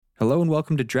Hello and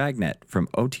welcome to Dragnet from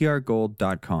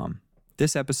OTRGold.com.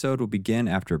 This episode will begin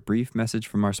after a brief message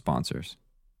from our sponsors.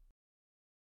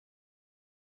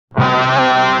 The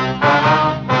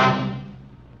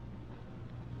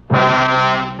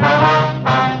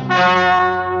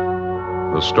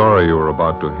story you are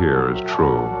about to hear is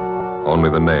true.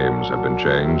 Only the names have been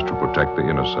changed to protect the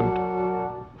innocent.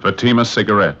 Fatima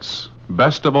Cigarettes,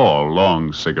 best of all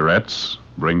long cigarettes,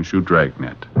 brings you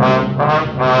Dragnet.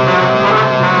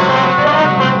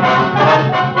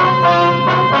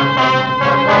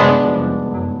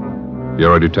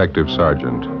 You're a detective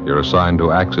sergeant. You're assigned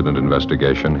to accident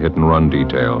investigation, hit and run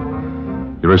detail.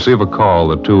 You receive a call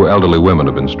that two elderly women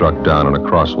have been struck down in a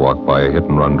crosswalk by a hit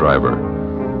and run driver.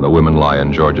 The women lie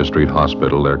in Georgia Street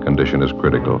Hospital. Their condition is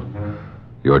critical.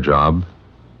 Your job?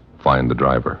 Find the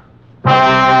driver.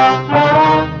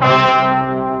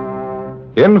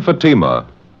 In Fatima,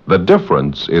 the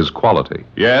difference is quality.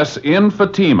 Yes, in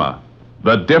Fatima,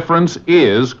 the difference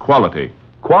is quality.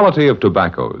 Quality of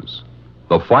tobaccos.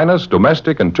 The finest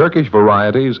domestic and Turkish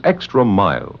varieties, extra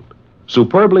mild,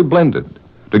 superbly blended,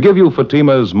 to give you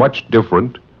Fatima's much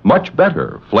different, much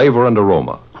better flavor and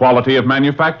aroma. Quality of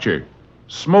manufacture.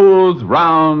 Smooth,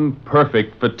 round,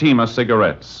 perfect Fatima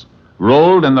cigarettes.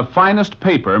 Rolled in the finest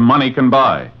paper money can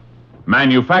buy.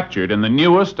 Manufactured in the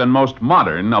newest and most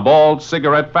modern of all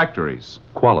cigarette factories.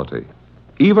 Quality.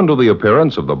 Even to the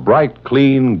appearance of the bright,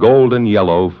 clean, golden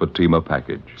yellow Fatima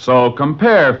package. So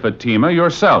compare Fatima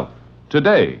yourself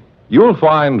today. You'll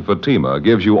find Fatima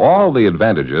gives you all the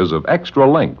advantages of extra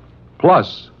length,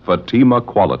 plus Fatima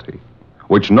quality,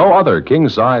 which no other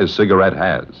king-size cigarette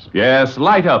has. Yes,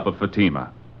 light up a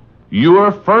Fatima.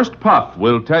 Your first puff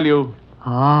will tell you...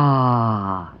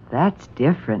 Ah, that's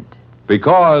different.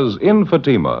 Because in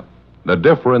Fatima, the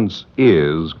difference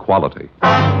is quality.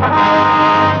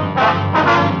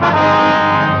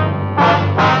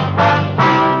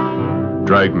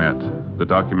 Dragnet, the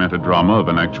documented drama of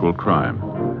an actual crime.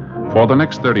 For the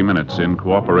next 30 minutes, in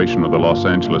cooperation with the Los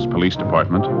Angeles Police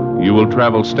Department, you will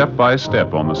travel step by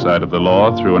step on the side of the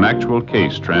law through an actual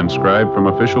case transcribed from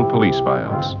official police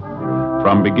files.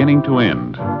 From beginning to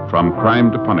end, from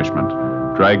crime to punishment,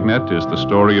 Dragnet is the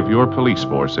story of your police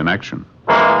force in action.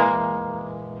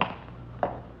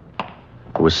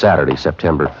 It was Saturday,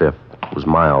 September 5th. It was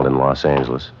mild in Los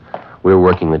Angeles. We were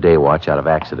working the day watch out of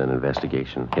accident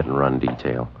investigation, hit and run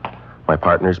detail. My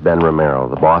partner's Ben Romero.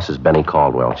 The boss is Benny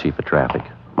Caldwell, chief of traffic.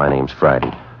 My name's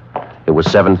Friday. It was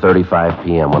 7:35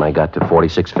 p.m. when I got to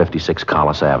 4656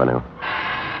 Collis Avenue.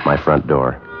 My front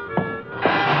door.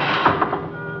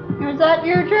 Is that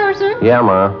you, Joseph? Yeah,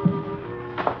 Ma.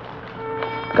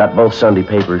 Got both Sunday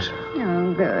papers.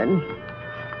 Oh, good.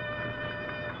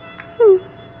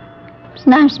 It's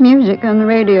nice music on the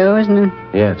radio, isn't it?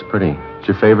 Yeah, it's pretty. It's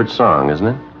your favorite song, isn't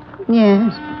it?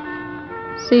 Yes.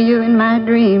 See you in my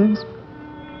dreams.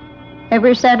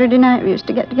 Every Saturday night we used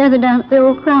to get together down at the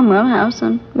old Cromwell house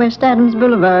on West Adams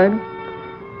Boulevard.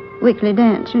 Weekly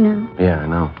dance, you know. Yeah, I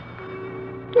know.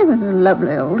 It was a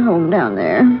lovely old home down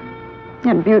there.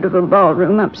 Had a beautiful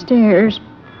ballroom upstairs.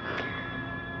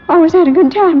 Always had a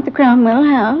good time at the Cromwell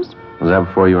house. Was that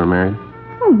before you were married?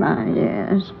 Oh, my,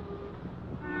 yes.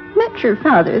 Met your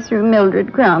father through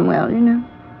Mildred Cromwell, you know.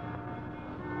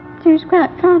 She was quite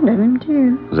fond of him,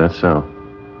 too. Was that so?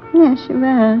 Yes, she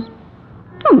was.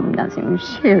 Oh, nothing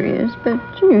serious, but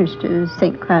she used to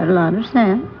think quite a lot of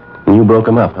Sam. And you broke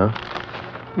him up, huh?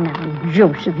 Now,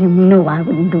 Joseph, you know I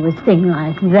wouldn't do a thing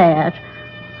like that.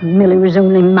 If Millie was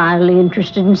only mildly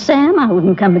interested in Sam, I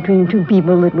wouldn't come between two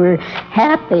people that were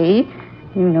happy.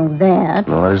 You know that.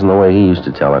 No, that isn't the way he used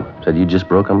to tell it. Said you just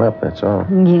broke him up, that's all.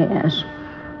 Yes.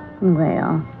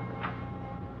 Well.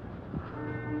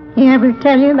 He ever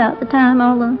tell you about the time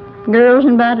all the girls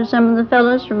invited some of the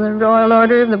fellows from the Royal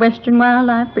Order of the Western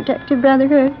Wildlife Protective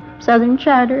Brotherhood, Southern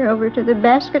Charter, over to the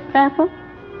basket raffle?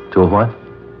 To a what?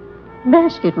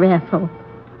 Basket raffle.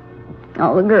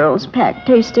 All the girls packed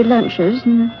tasty lunches,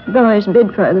 and the boys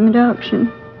bid for them at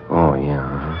auction. Oh, yeah.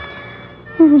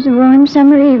 Uh-huh. It was a warm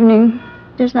summer evening,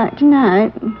 just like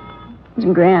tonight. It was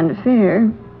a grand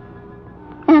affair.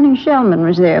 Annie Shellman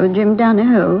was there with Jim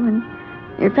Donahoe, and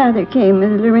your father came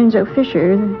with Lorenzo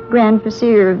Fisher, the Grand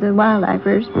Vizier of the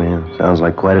Wildlifers. Man, sounds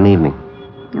like quite an evening.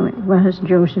 Oh, it was,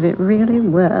 Joseph. It really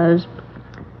was.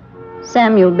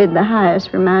 Samuel bid the highest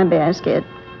for my basket.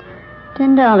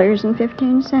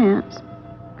 $10.15.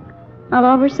 I'll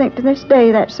always think to this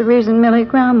day that's the reason Millie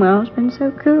Cromwell's been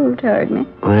so cool toward me.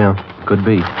 Yeah, could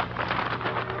be.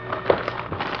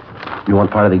 You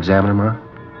want part of the Examiner, Ma?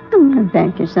 Oh,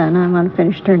 thank you, son. I want to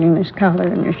finish turning this collar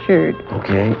on your shirt.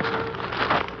 Okay.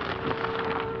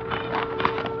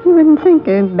 You wouldn't think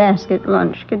a basket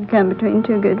lunch could come between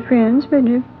two good friends, would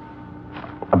you?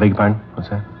 I beg your pardon? What's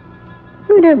that?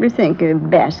 Who'd ever think a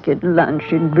basket lunch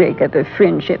should break up a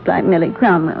friendship like Millie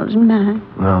Cromwell's and mine?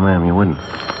 No, ma'am, you wouldn't.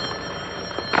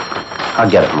 I'll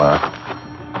get it, Ma.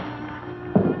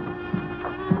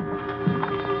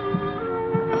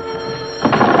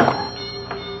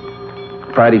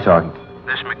 Friday talking.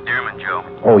 This McDermott,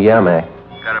 Joe. Oh, yeah, Mac.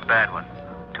 Got a bad one.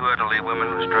 Two elderly women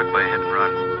were struck by a hit and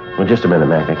run. Well, just a minute,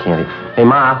 Mac. I can't hear. Hey,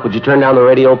 Ma, would you turn down the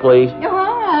radio, please? Oh,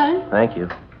 all right. Thank you.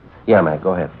 Yeah, Mac,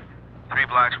 go ahead. 3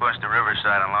 blocks west of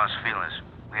Riverside on Los Feliz.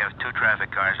 We have 2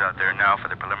 traffic cars out there now for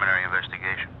the preliminary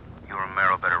investigation. You and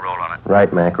Romero better roll on it.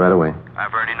 Right, Mac, right away.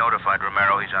 I've already notified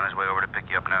Romero. He's on his way over to pick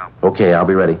you up now. Okay, I'll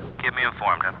be ready. Keep me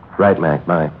informed, huh? Right, Mac,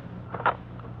 bye.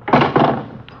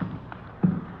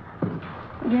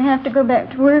 Do you have to go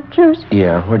back to work, Joseph?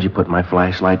 Yeah, where'd you put my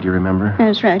flashlight, do you remember?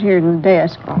 It's right here in the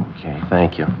desk. Okay,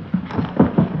 thank you.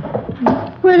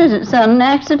 What is it, son? An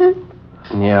accident?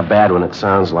 Yeah, bad one, it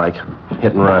sounds like.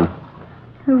 Hit and run.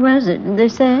 Who was it, did they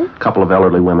say? A couple of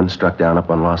elderly women struck down up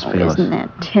on Los Feliz. Isn't that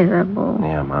terrible?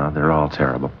 Yeah, Ma, they're all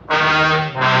terrible.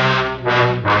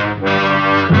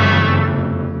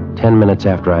 10 minutes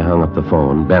after I hung up the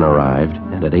phone, Ben arrived,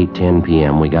 and at 8:10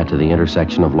 p.m. we got to the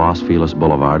intersection of Los Feliz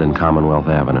Boulevard and Commonwealth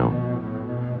Avenue.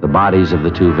 The bodies of the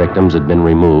 2 victims had been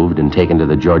removed and taken to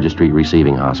the Georgia Street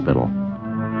Receiving Hospital.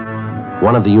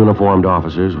 One of the uniformed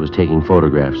officers was taking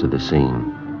photographs of the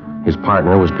scene. His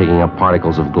partner was picking up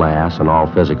particles of glass and all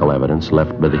physical evidence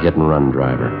left by the hit-and-run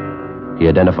driver. He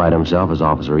identified himself as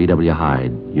Officer E.W.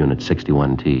 Hyde, Unit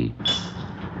 61T.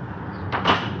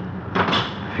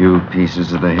 Few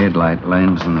pieces of the headlight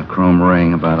lens and the chrome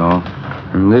ring, about all.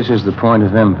 And this is the point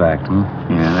of impact, huh?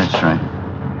 Yeah, that's right.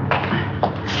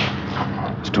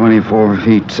 It's 24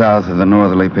 feet south of the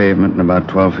northerly pavement and about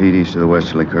 12 feet east of the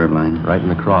westerly curb line. Right in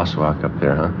the crosswalk up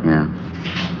there, huh? Yeah.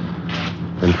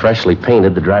 Been freshly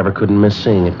painted, the driver couldn't miss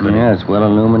seeing it, could he? Yeah, it's well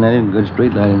illuminated. Good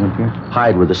street lighting up here.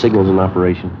 Hyde, were the signals in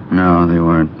operation? No, they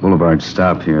weren't. Boulevards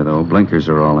stop here, though. Blinkers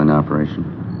are all in operation.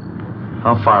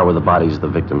 How far were the bodies of the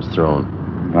victims thrown?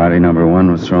 Body number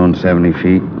 1 was thrown 70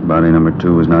 feet. Body number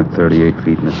 2 was knocked 38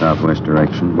 feet in the southwest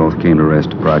direction. Both came to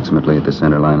rest approximately at the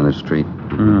center line of the street.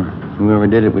 Whoever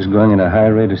did it was going at a high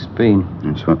rate of speed.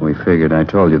 That's what we figured. I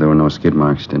told you there were no skid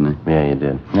marks, didn't I? Yeah, you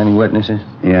did. Any witnesses?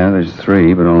 Yeah, there's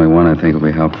 3, but only one I think will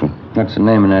be helpful. What's the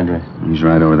name and address? He's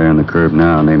right over there on the curb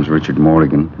now. Name's Richard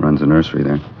Mortigan. Runs a nursery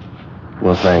there.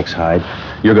 Well, thanks, Hyde.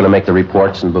 You're going to make the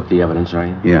reports and book the evidence, are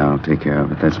you? Yeah, I'll take care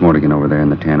of it. That's Mortigan over there in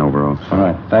the tan overalls. All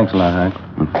right. Thanks a lot, Hyde.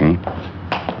 Okay.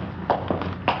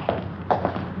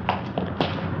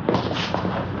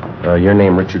 Your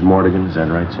name, Richard Mortigan, is that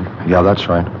right, sir? Yeah, that's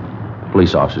right.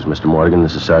 Police officers, Mr. Mortigan.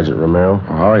 This is Sergeant Romero.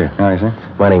 Oh, how are you? Hi, sir.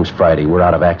 My name's Friday. We're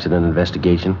out of accident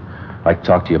investigation. I'd like to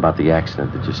talk to you about the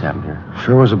accident that just happened here.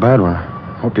 Sure was a bad one.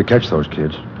 Hope you catch those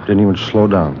kids. Didn't even slow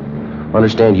down. I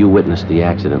understand you witnessed the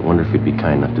accident. Wonder if you'd be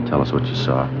kind enough to tell us what you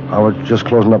saw. I was just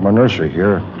closing up my nursery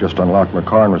here. Just unlocked my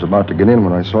car and was about to get in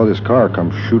when I saw this car come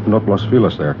shooting up Los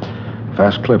Feliz there.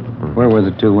 Fast clip. Where were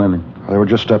the 2 women? They were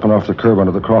just stepping off the curb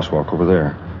onto the crosswalk over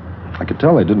there. I could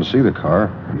tell they didn't see the car.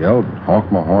 Yelled,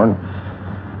 honked my horn.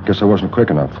 Guess I wasn't quick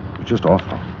enough. It was just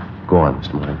awful. Go on,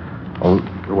 Mr. Mortigan. Oh,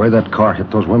 the way that car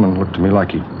hit those women looked to me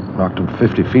like he knocked them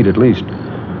 50 feet at least.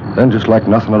 Then, just like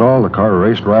nothing at all, the car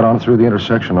raced right on through the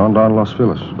intersection on down Los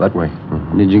Feliz. That way.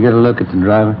 Did you get a look at the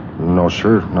driver? No,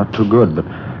 sir. Not too good, but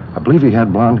I believe he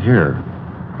had blonde hair.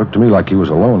 Looked to me like he was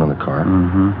alone in the car.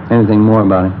 Anything more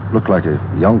about him? Looked like a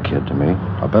young kid to me.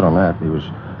 I'll bet on that. He was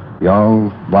a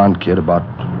young, blonde kid, about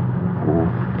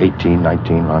 18,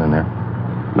 19, around in there.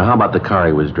 Now, how about the car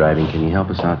he was driving? Can you help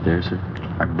us out there, sir?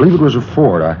 I believe it was a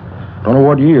Ford. I don't know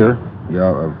what year.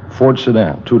 Yeah, a Ford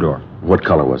sedan, 2-door. What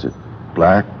color was it?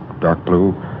 Black, dark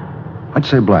blue. I'd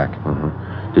say black.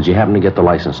 Did you happen to get the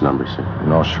license number, sir?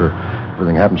 No, sir.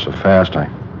 Everything happened so fast, I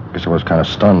guess I was kind of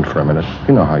stunned for a minute.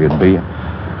 You know how you'd be.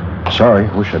 Sorry,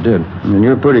 wish I did. And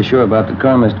you're pretty sure about the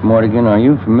car, Mr. Mortigan. Are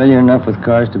you familiar enough with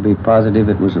cars to be positive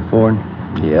it was a Ford?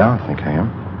 Yeah, I think I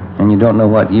am. And you don't know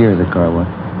what year the car was?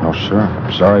 No, sir.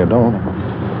 I'm sorry, I don't.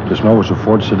 Just know it was a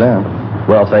Ford sedan.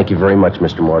 Well, thank you very much,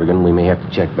 Mr. Mortigan. We may have to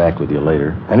check back with you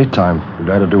later. Anytime. I'd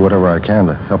glad to do whatever I can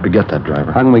to help you get that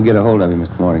driver. How can we get a hold of you,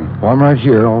 Mr. Mortigan? Well, I'm right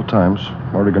here all times.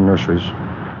 Mortigan Nurseries.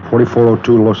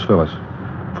 4402 Los Feliz.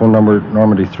 Phone number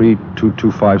Normandy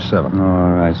 32257.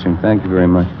 All right, sir. Thank you very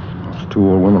much. Those 2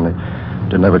 old women, they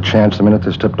didn't have a chance the minute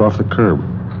they stepped off the curb.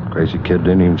 Crazy kid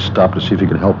didn't even stop to see if he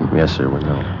could help him. Yes, sir, we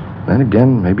know. Then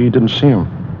again, maybe he didn't see him.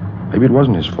 Maybe it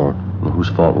wasn't his fault. Well, whose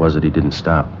fault was it he didn't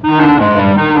stop?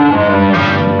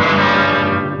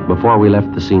 Before we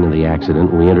left the scene of the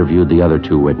accident, we interviewed the other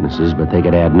two witnesses, but they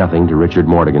could add nothing to Richard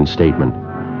Mortigan's statement.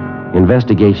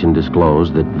 Investigation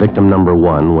disclosed that victim number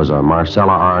 1 was a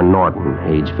Marcella R. Norton,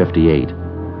 age 58.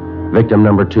 Victim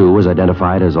number 2 was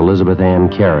identified as Elizabeth Ann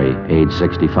Carey, age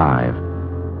 65.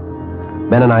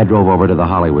 Ben and I drove over to the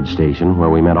Hollywood station, where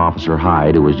we met Officer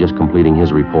Hyde, who was just completing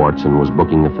his reports and was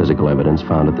booking the physical evidence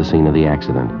found at the scene of the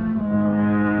accident.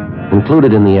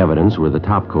 Included in the evidence were the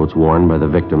topcoats worn by the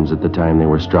victims at the time they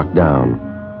were struck down.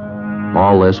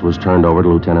 All this was turned over to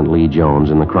Lieutenant Lee Jones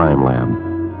in the crime lab.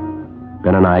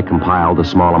 Ben and I compiled the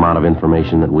small amount of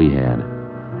information that we had.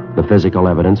 The physical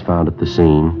evidence found at the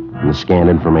scene, and the scanned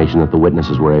information that the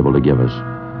witnesses were able to give us.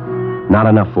 Not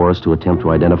enough for us to attempt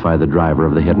to identify the driver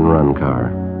of the hit-and-run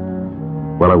car.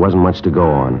 Well, there wasn't much to go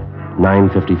on.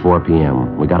 9:54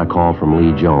 p.m., we got a call from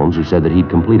Lee Jones, who said that he'd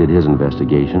completed his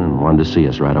investigation and wanted to see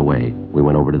us right away. We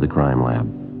went over to the crime lab.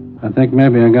 I think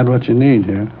maybe I got what you need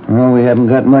here. Well, we haven't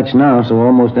got much now, so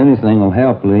almost anything will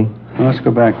help, Lee. Well, let's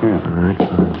go back here. All right,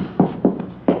 fine.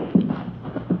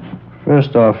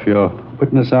 First off, your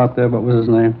witness out there, what was his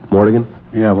name? Mortigan?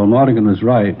 Yeah, well, Mortigan was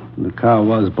right. The car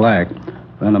was black.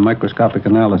 Then a microscopic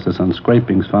analysis on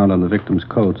scrapings found on the victim's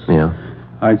coats. Yeah.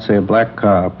 I'd say a black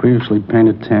car, previously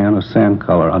painted tan or sand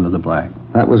color under the black.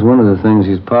 That was one of the things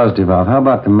he's positive of. How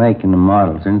about the make and the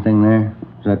model? Is anything there?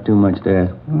 Is that too much to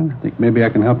ask? Well, I think maybe I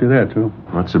can help you there, too.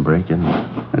 What's the break-in?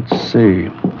 Let's see.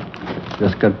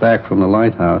 Just got back from the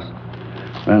lighthouse.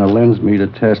 Ran a lens meter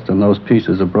test on those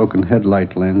pieces of broken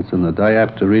headlight lens, and the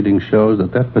diopter reading shows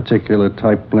that that particular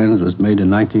type lens was made in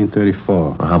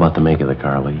 1934. Well, how about the make of the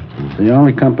car, Lee? The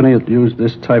only company that used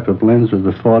this type of lens was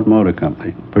the Ford Motor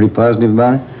Company. Pretty positive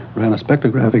about it? Ran a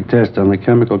spectrographic test on the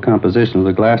chemical composition of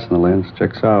the glass in the lens.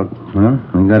 Checks out. Well,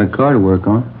 we got a car to work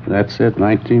on. That's it,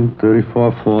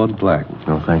 1934 Ford black.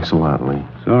 Well, thanks a lot, Lee.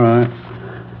 It's all right.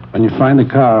 When you find the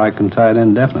car, I can tie it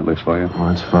in definitely for you. Well,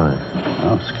 that's fine.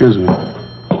 Oh, excuse me.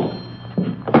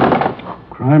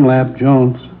 Crime Lab,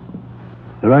 Jones.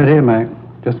 They're right here, Mac.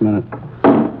 Just a minute.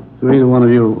 So either one of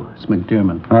you, it's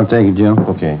McDermott. I'll take it, Joe.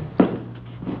 Okay.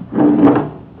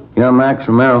 Yeah, Max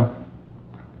Romero.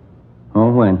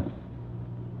 Oh, when?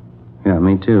 Yeah,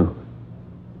 me too.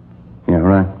 Yeah,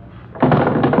 right.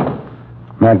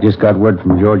 Mac just got word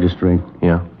from Georgia Street.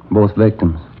 Yeah? Both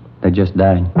victims. They just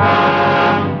died.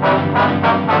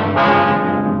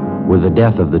 With the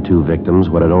death of the two victims,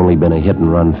 what had only been a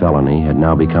hit-and-run felony had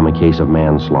now become a case of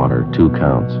manslaughter, 2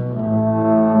 counts.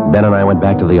 Ben and I went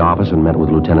back to the office and met with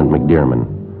Lieutenant McDermott.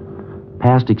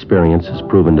 Past experience has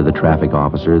proven to the traffic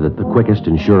officer that the quickest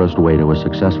and surest way to a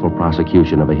successful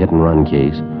prosecution of a hit-and-run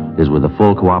case is with the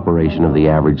full cooperation of the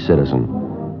average citizen.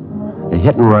 A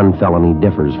hit-and-run felony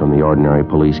differs from the ordinary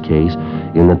police case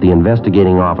in that the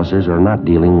investigating officers are not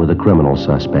dealing with a criminal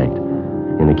suspect.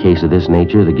 In a case of this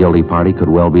nature, the guilty party could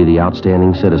well be the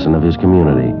outstanding citizen of his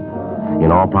community.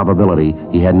 In all probability,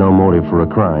 he had no motive for a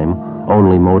crime,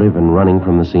 only motive in running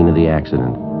from the scene of the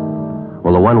accident.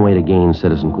 Well, the one way to gain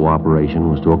citizen cooperation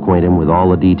was to acquaint him with all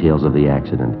the details of the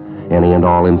accident, any and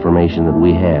all information that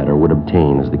we had or would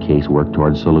obtain as the case worked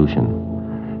towards solution.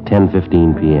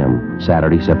 10:15 p.m.,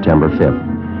 Saturday, September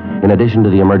 5th. In addition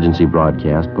to the emergency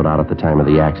broadcast put out at the time of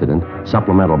the accident,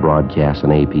 supplemental broadcasts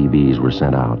and APBs were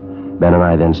sent out. Ben and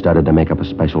I then started to make up a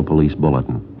special police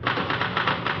bulletin.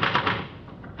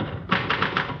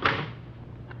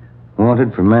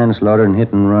 Wanted for manslaughter and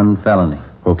hit-and-run felony.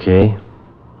 Okay.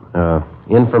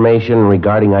 Information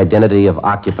regarding identity of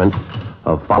occupant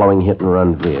of following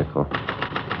hit-and-run vehicle.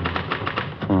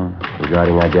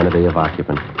 Regarding identity of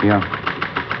occupant. Yeah.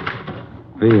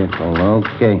 Vehicle,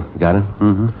 okay. Got it?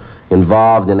 Mm-hmm.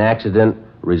 Involved in accident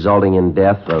resulting in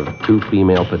death of 2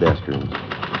 female pedestrians.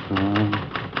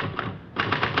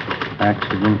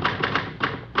 Accident.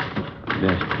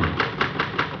 Pedestrian.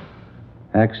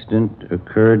 Accident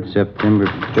occurred September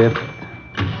 5th.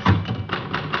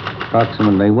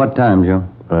 Approximately what time, Joe?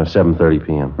 7:30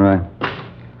 p.m. Right.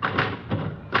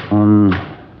 On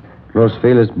Los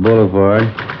Feliz Boulevard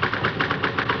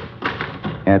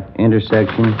at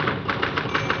intersection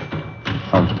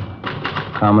of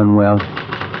Commonwealth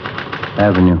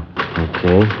Avenue.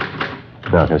 Okay.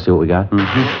 Now, can I see what we got?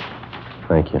 Mm-hmm.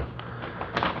 Thank you.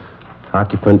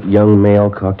 Occupant, young male,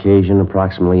 Caucasian,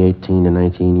 approximately 18 to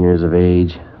 19 years of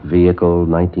age. Vehicle,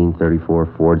 1934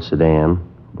 Ford sedan,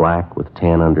 black with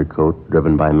tan undercoat,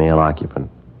 driven by male occupant.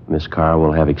 This car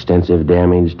will have extensive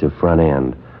damage to front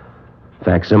end.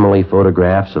 Facsimile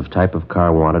photographs of type of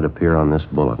car wanted appear on this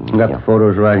bulletin. Got the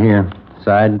photos right here.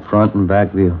 Side, front, and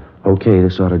back view. Okay,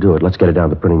 this ought to do it. Let's get it down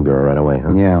to the printing bureau right away,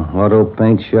 huh? Yeah, auto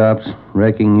paint shops,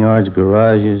 wrecking yards,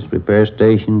 garages, repair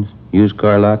stations, used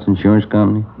car lots, insurance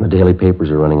company. The daily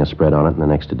papers are running a spread on it in the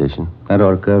next edition. That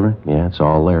ought to cover it. Yeah, it's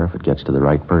all there if it gets to the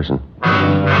right person.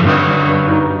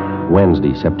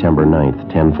 Wednesday, September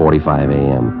 9th, 10:45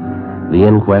 a.m. The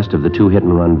inquest of the 2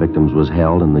 hit-and-run victims was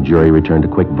held, and the jury returned a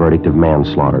quick verdict of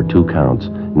manslaughter, 2 counts,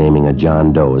 naming a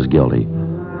John Doe as guilty.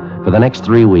 For the next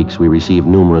 3 weeks, we received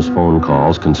numerous phone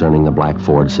calls concerning the black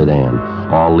Ford sedan.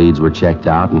 All leads were checked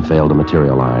out and failed to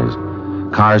materialize.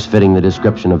 Cars fitting the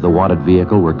description of the wanted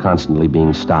vehicle were constantly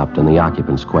being stopped and the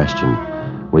occupants questioned.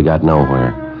 We got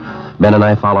nowhere. Ben and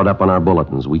I followed up on our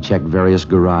bulletins. We checked various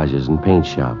garages and paint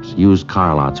shops. Used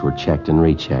car lots were checked and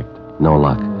rechecked. No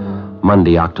luck.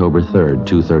 Monday, October 3rd,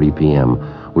 2:30 p.m.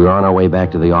 We were on our way back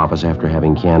to the office after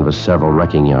having canvassed several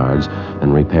wrecking yards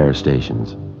and repair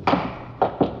stations.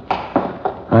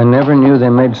 I never knew they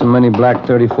made so many black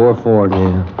 34 Fords.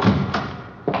 Yeah.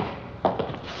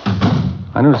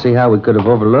 I don't see how we could have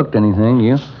overlooked anything,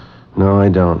 you? No, I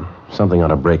don't. Something ought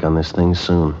to break on this thing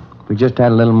soon. If we just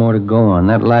had a little more to go on.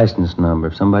 That license number,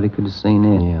 if somebody could have seen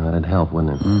it. Yeah, that'd help,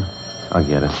 wouldn't it? I'll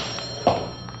get it.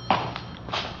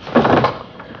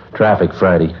 Traffic,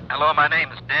 Friday. Hello, my name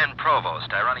is Dan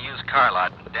Provost. I run a used car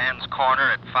lot in Dan's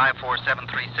Corner at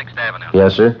 54736 6th Avenue.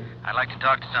 Yes, sir? I'd like to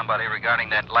talk to somebody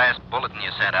regarding that last bulletin you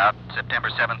sent out,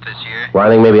 September 7th this year. Well, I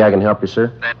think maybe I can help you,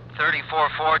 sir. That 34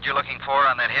 Ford you're looking for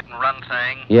on that hit-and-run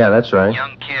thing? Yeah, that's right.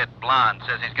 Young kid, blonde,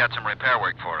 says he's got some repair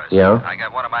work for us. Yeah? I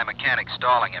got one of my mechanics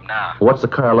stalling him now. What's the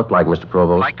car look like, Mr.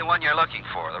 Provost? Like the one you're looking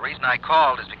for. The reason I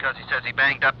called is because he says he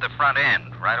banged up the front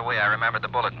end. Right away, I remembered the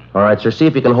bulletin. All right, sir. See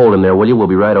if you can hold him there, will you? We'll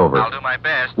be right over. I'll do my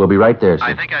best. We'll be right there, sir.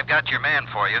 I think I've got your man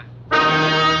for you.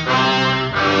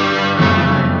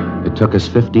 It took us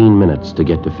 15 minutes to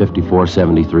get to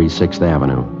 5473 6th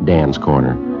Avenue, Dan's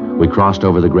Corner. We crossed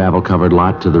over the gravel-covered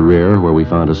lot to the rear, where we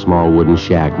found a small wooden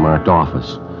shack marked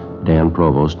office. Dan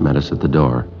Provost met us at the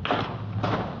door.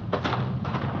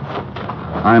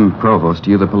 I'm Provost.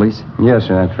 You the police? Yes,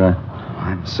 sir, that's right.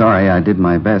 I'm sorry. I did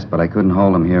my best, but I couldn't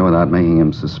hold him here without making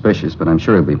him suspicious, but I'm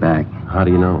sure he'll be back. How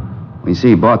do you know? You see,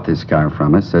 he bought this car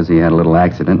from us, says he had a little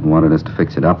accident and wanted us to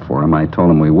fix it up for him. I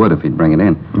told him we would if he'd bring it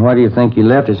in. Why do you think he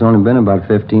left? It's only been about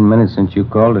 15 minutes since you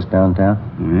called us downtown.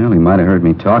 Well, he might have heard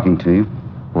me talking to you.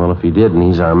 Well, if he did and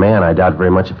he's our man, I doubt very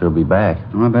much if he'll be back.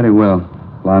 Oh, I bet he will.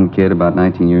 Blonde kid, about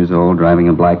 19 years old, driving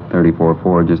a black 34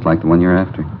 Ford, just like the one you're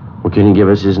after. Well, can you give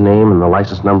us his name and the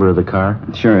license number of the car?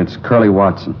 Sure, it's Curly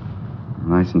Watson.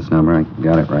 License number, I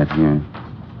got it right here.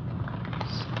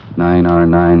 It's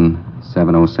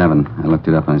 9R9707. I looked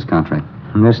it up on his contract.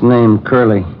 And this name,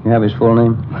 Curly, you have his full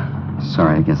name?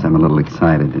 Sorry, I guess I'm a little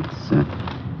excited. It's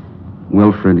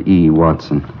Wilfred E.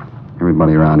 Watson.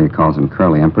 Everybody around here calls him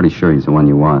Curly. I'm pretty sure he's the one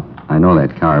you want. I know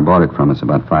that car. I bought it from us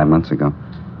about 5 months ago.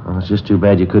 Well, it's just too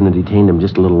bad you couldn't have detained him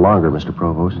just a little longer, Mr.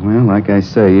 Provost. Well, like I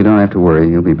say, you don't have to worry.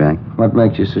 He'll be back. What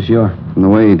makes you so sure? From the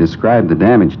way he described the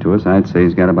damage to us, I'd say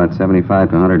he's got about $75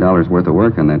 to $100 worth of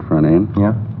work on that front end.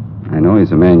 Yeah? I know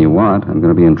he's the man you want. I'm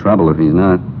going to be in trouble if he's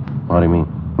not. What do you mean?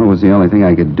 Well, it was the only thing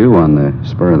I could do on the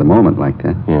spur of the moment like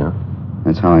that. Yeah?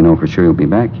 That's how I know for sure he'll be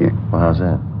back here. Well, how's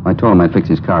that? I told him I'd fix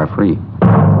his car free.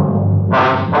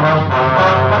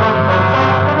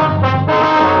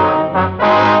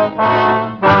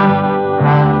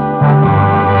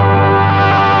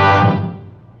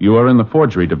 You are in the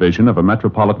forgery division of a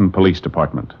Metropolitan Police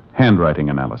Department. Handwriting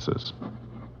analysis.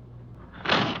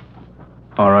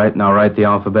 All right, now write the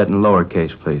alphabet in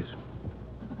lowercase, please.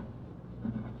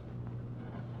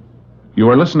 You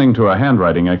are listening to a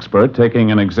handwriting expert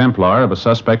taking an exemplar of a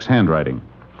suspect's handwriting.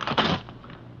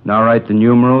 Now write the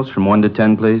numerals from 1 to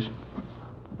 10, please.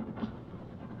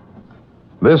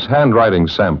 This handwriting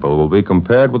sample will be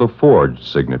compared with a forged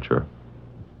signature.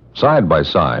 Side by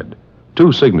side,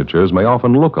 two signatures may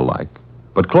often look alike,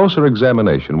 but closer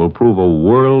examination will prove a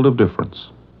world of difference.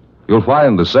 You'll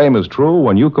find the same is true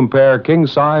when you compare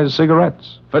king-size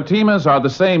cigarettes. Fatimas are the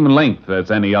same length as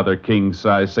any other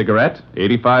king-size cigarette,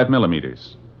 85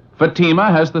 millimeters.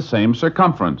 Fatima has the same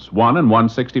circumference, 1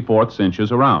 1/64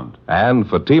 inches around. And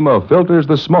Fatima filters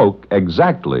the smoke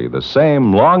exactly the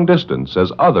same long distance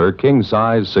as other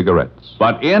king-size cigarettes.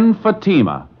 But in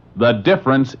Fatima, the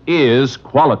difference is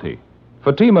quality.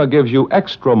 Fatima gives you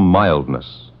extra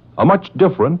mildness, a much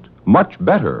different, much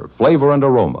better flavor and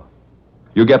aroma.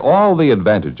 You get all the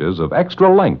advantages of extra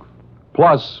length,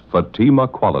 plus Fatima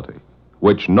quality,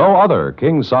 which no other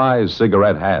king-size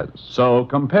cigarette has. So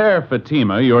compare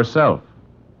Fatima yourself.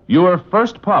 Your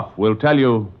first puff will tell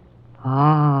you...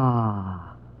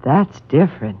 Ah, that's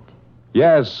different.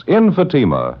 Yes, in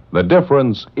Fatima, the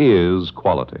difference is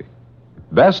quality.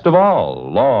 Best of all,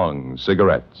 long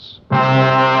cigarettes.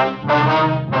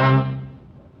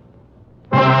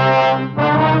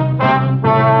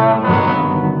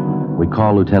 We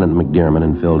called Lieutenant McDermott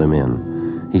and filled him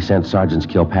in. He sent Sergeants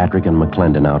Kilpatrick and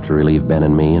McClendon out to relieve Ben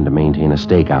and me and to maintain a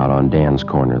stakeout on Dan's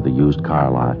Corner, the used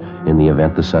car lot, in the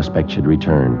event the suspect should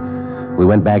return. We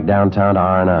went back downtown to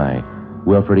R&I.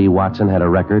 Wilfred E. Watson had a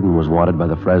record and was wanted by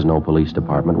the Fresno Police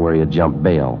Department, where he had jumped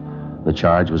bail. The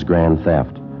charge was grand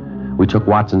theft. We took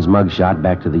Watson's mugshot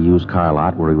back to the used car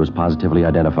lot, where he was positively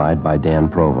identified by Dan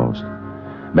Provost.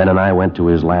 Ben and I went to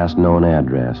his last known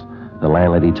address. The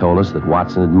landlady told us that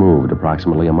Watson had moved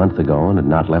approximately a month ago and had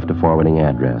not left a forwarding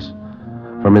address.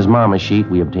 From his mama sheet,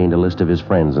 we obtained a list of his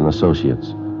friends and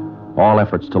associates. All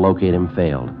efforts to locate him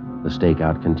failed. The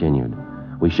stakeout continued.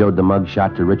 We showed the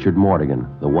mugshot to Richard Mortigan,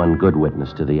 the one good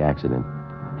witness to the accident.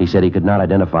 He said he could not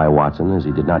identify Watson as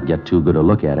he did not get too good a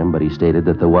look at him, but he stated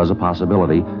that there was a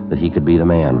possibility that he could be the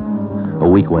man. A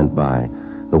week went by.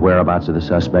 The whereabouts of the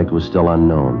suspect was still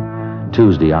unknown.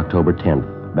 Tuesday, October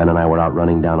 10th, Ben and I were out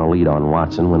running down a lead on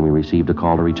Watson when we received a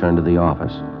call to return to the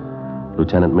office.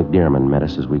 Lieutenant McDermott met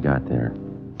us as we got there.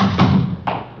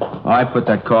 I put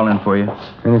that call in for you.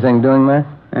 Anything doing there?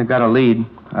 I got a lead.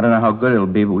 I don't know how good it'll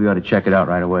be, but we ought to check it out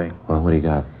right away. Well, what do you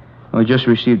got? We just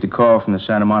received a call from the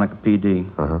Santa Monica PD.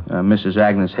 Uh-huh. Mrs.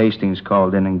 Agnes Hastings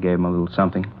called in and gave him a little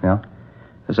something. Yeah?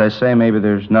 As I say, maybe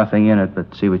there's nothing in it,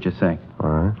 but see what you think. All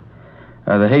right.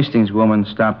 The Hastings woman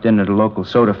stopped in at a local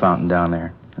soda fountain down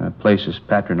there. The place is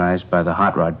patronized by the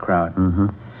hot rod crowd. Mm-hmm.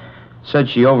 Said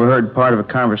she overheard part of a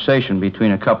conversation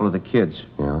between a couple of the kids.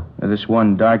 Yeah? This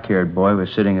one dark-haired boy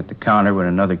was sitting at the counter when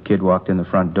another kid walked in the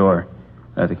front door.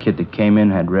 The kid that came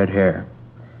in had red hair.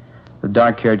 The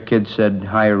dark-haired kid said,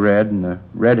 "Hi, Red," and the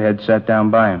redhead sat down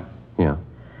by him. Yeah.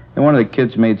 And one of the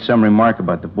kids made some remark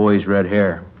about the boy's red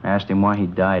hair. Asked him why he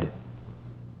dyed it.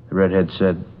 The redhead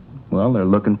said, "Well, they're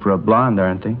looking for a blonde,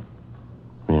 aren't they?"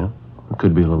 Yeah? It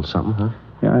could be a little something, huh?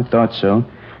 Yeah, I thought so.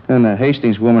 Then the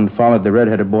Hastings woman followed the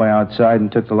red-headed boy outside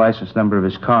and took the license number of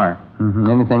his car. Mm-hmm.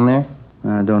 Anything there?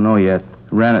 I don't know yet.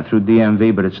 Ran it through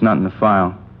DMV, but it's not in the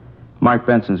file. Mark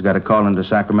Benson's got a call into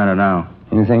Sacramento now.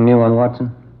 Anything new on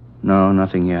Watson? No,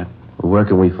 nothing yet. Well, where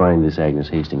can we find this Agnes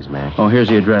Hastings, Mac? Oh, here's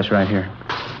the address right here.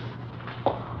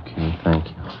 Okay, thank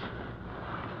you.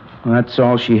 Well, that's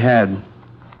all she had.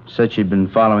 Said she'd been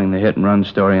following the hit-and-run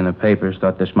story in the papers.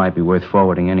 Thought this might be worth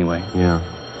forwarding anyway. Yeah.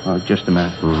 Oh, just a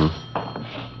minute. Mm-hmm.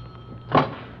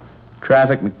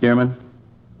 Traffic, McDermott.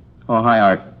 Oh, hi,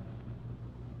 Art.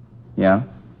 Yeah?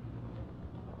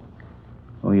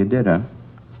 Oh, you did, huh?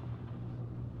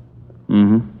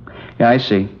 Mm-hmm. Yeah, I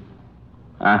see.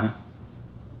 Uh-huh.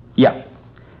 Yeah.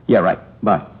 Yeah, right.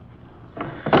 Bye.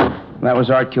 That was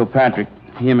Art Kilpatrick.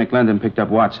 He and McClendon picked up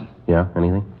Watson. Yeah,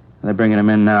 anything? They're bringing him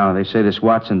in now. They say this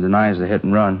Watson denies the hit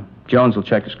and run. Jones will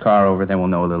check his car over, then we'll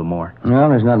know a little more. Well,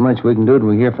 there's not much we can do till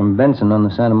we hear from Benson on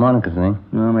the Santa Monica thing.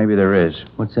 Well, maybe there is.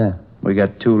 What's that? We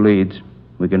got 2 leads.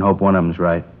 We can hope one of them's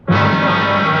right.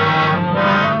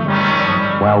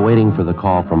 While waiting for the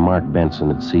call from Mark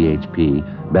Benson at CHP,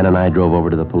 Ben and I drove over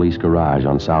to the police garage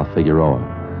on South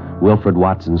Figueroa. Wilfred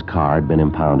Watson's car had been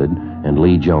impounded, and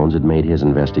Lee Jones had made his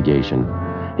investigation.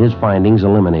 His findings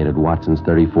eliminated Watson's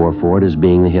 34 Ford as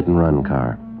being the hit-and-run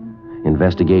car.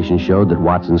 Investigation showed that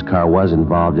Watson's car was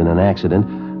involved in an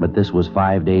accident, but this was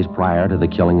 5 days prior to the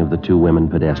killing of the 2 women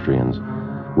pedestrians.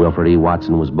 Wilfred E.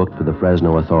 Watson was booked for the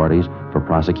Fresno authorities for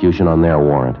prosecution on their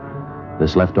warrant.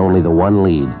 This left only the one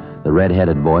lead, the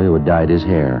red-headed boy who had dyed his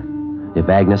hair. If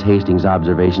Agnes Hastings'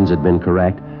 observations had been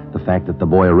correct, the fact that the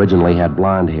boy originally had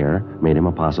blonde hair made him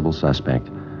a possible suspect.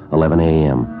 11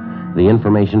 a.m. The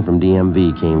information from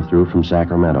DMV came through from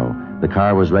Sacramento. The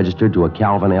car was registered to a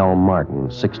Calvin L.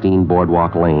 Martin, 16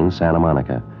 Boardwalk Lane, Santa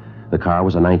Monica. The car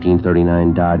was a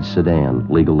 1939 Dodge sedan,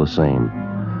 legal the same.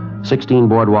 16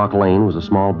 Boardwalk Lane was a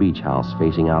small beach house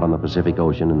facing out on the Pacific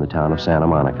Ocean in the town of Santa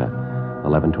Monica.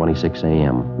 11:26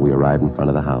 a.m. We arrived in front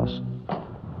of the house.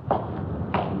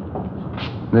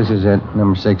 This is it,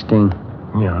 number 16.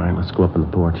 Yeah, all right, let's go up on the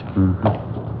porch. Mm-hmm.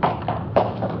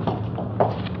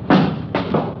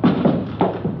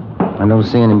 I don't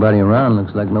see anybody around.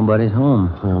 Looks like nobody's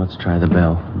home. Well, let's try the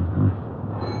bell. Mm-hmm.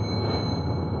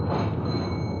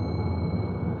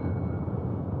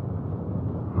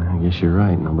 I guess you're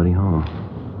right. Nobody home.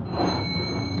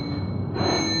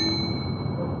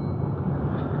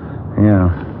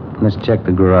 Yeah. Let's check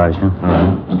the garage, huh? All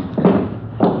right.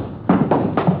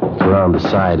 It's around the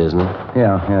side, isn't it?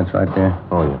 Yeah, it's right there.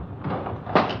 Oh, yeah.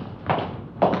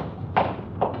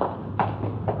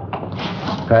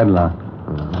 Padlock.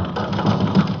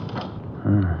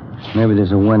 Maybe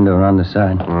there's a window around the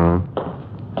side.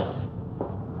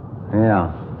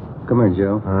 Yeah. Come here,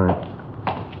 Joe. All right.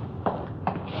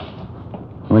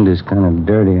 Window's kind of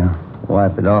dirty. I'll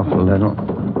wipe it off a little.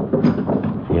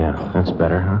 Yeah, that's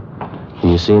better, huh? Can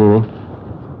you see anything?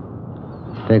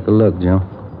 Take a look, Joe.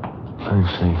 I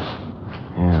see.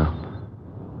 Yeah.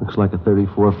 Looks like a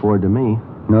 34 Ford to me.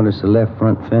 Notice the left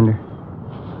front fender?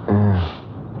 Yeah.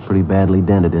 Pretty badly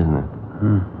dented, isn't it?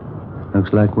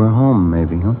 Looks like we're home,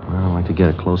 maybe, huh? Well, I'd like to get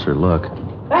a closer look.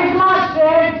 Thanks a lot,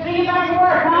 Sid. See you back at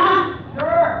work, huh?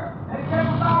 Sure.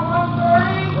 About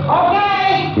 1:30.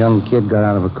 Okay. Young kid got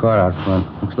out of a car out front.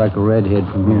 Looks like a redhead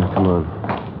from here. Come on.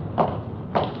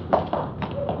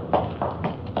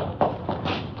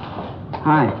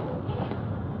 Hi.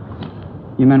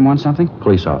 You men want something?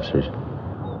 Police officers.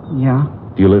 Yeah.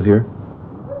 Do you live here?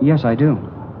 Yes, I do.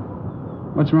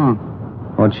 What's wrong?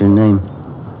 What's your name?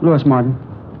 Louis Martin.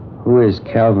 Who is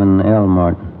Calvin L.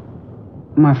 Martin?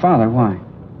 My father, why?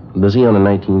 Does he own a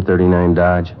 1939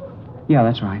 Dodge? Yeah,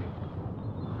 that's right.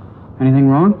 Anything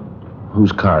wrong?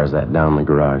 Whose car is that down in the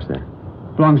garage there?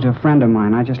 Belongs to a friend of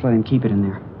mine. I just let him keep it in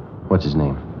there. What's his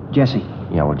name? Jesse.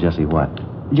 Yeah, well, Jesse what?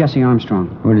 Jesse Armstrong.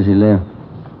 Where does he live?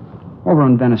 Over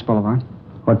on Venice Boulevard.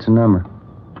 What's the number?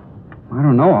 I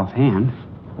don't know offhand.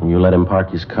 And you let him park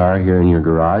his car here in your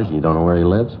garage? You don't know where he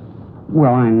lives?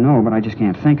 Well, I know, but I just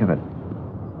can't think of it.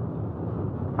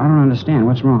 I don't understand.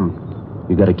 What's wrong?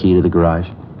 You got a key to the garage?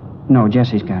 No,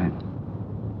 Jesse's got it.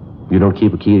 You don't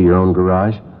keep a key to your own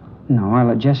garage? No, I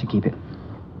let Jesse keep it.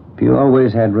 You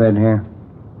always had red hair?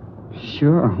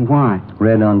 Sure. Why?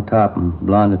 Red on top and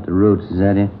blonde at the roots. Is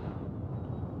that it?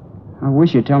 I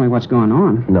wish you'd tell me what's going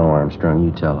on. No, Armstrong,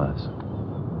 you tell us.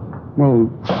 Well,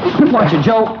 watch it,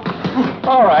 Joe.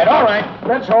 All right.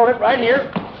 Let's hold it right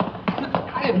here.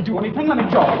 I didn't do anything. Let me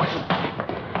go.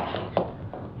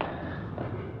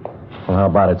 Well, how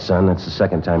about it, son? That's the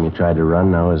second time you tried to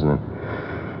run now, isn't it?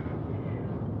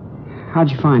 How'd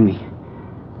you find me?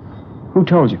 Who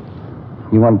told you?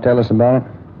 You want to tell us about it?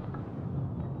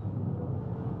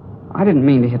 I didn't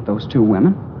mean to hit those two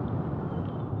women.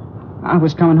 I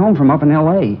was coming home from up in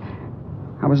L.A.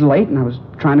 I was late, and I was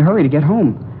trying to hurry to get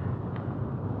home.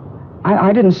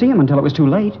 I didn't see him until it was too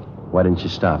late. Why didn't you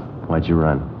stop? Why'd you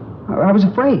run? I was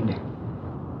afraid.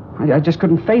 I just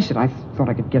couldn't face it. I thought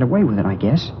I could get away with it, I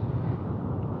guess.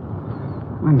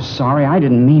 I'm sorry. I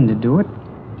didn't mean to do it.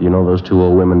 Do you know those two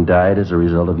old women died as a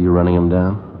result of you running them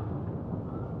down?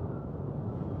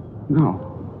 No.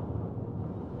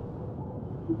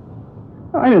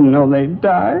 I didn't know they'd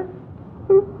die.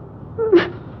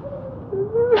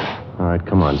 All right,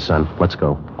 come on, son. Let's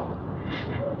go.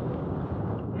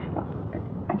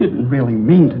 I didn't really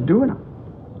mean to do it.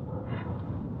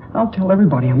 I'll tell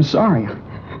everybody I'm sorry.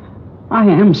 I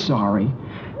am sorry.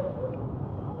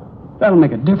 That'll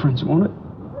make a difference, won't it?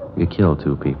 You killed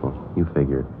two people. You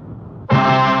figured.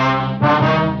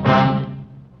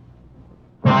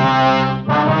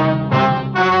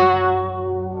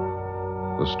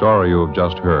 The story you have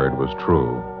just heard was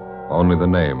true. Only the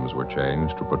names were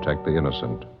changed to protect the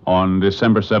innocent. On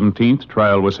December 17th,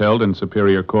 trial was held in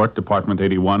Superior Court, Department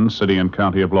 81, City and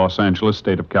County of Los Angeles,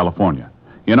 State of California.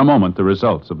 In a moment, the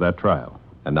results of that trial.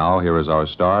 And now, here is our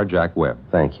star, Jack Webb.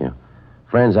 Thank you.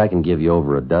 Friends, I can give you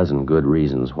over a dozen good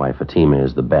reasons why Fatima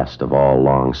is the best of all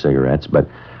long cigarettes, but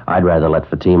I'd rather let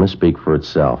Fatima speak for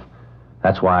itself.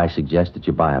 That's why I suggest that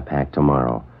you buy a pack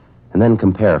tomorrow, and then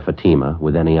compare Fatima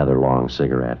with any other long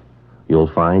cigarette.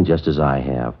 You'll find, just as I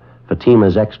have,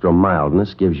 Fatima's extra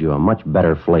mildness gives you a much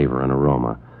better flavor and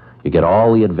aroma. You get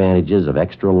all the advantages of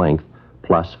extra length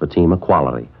plus Fatima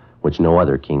quality, which no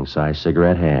other king-size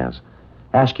cigarette has.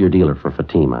 Ask your dealer for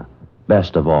Fatima,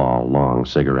 best of all long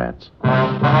cigarettes.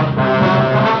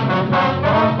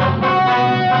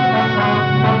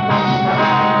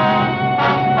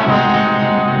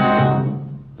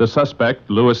 The suspect,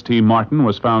 Louis T. Martin,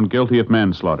 was found guilty of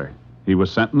manslaughter. He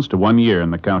was sentenced to 1 year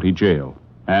in the county jail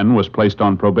and was placed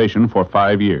on probation for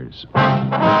 5 years.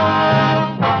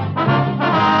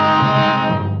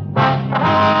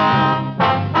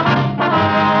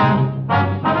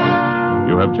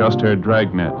 You have just heard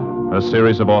Dragnet, a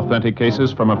series of authentic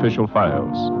cases from official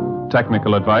files.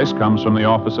 Technical advice comes from the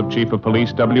Office of Chief of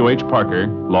Police W.H. Parker,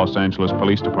 Los Angeles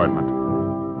Police Department.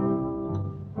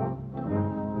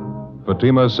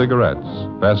 Fatima Cigarettes,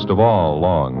 best of all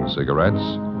long cigarettes,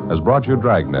 has brought you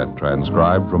Dragnet,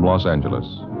 transcribed from Los Angeles.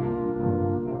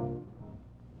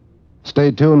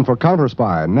 Stay tuned for Counter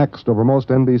Spy, next over most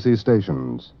NBC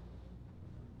stations.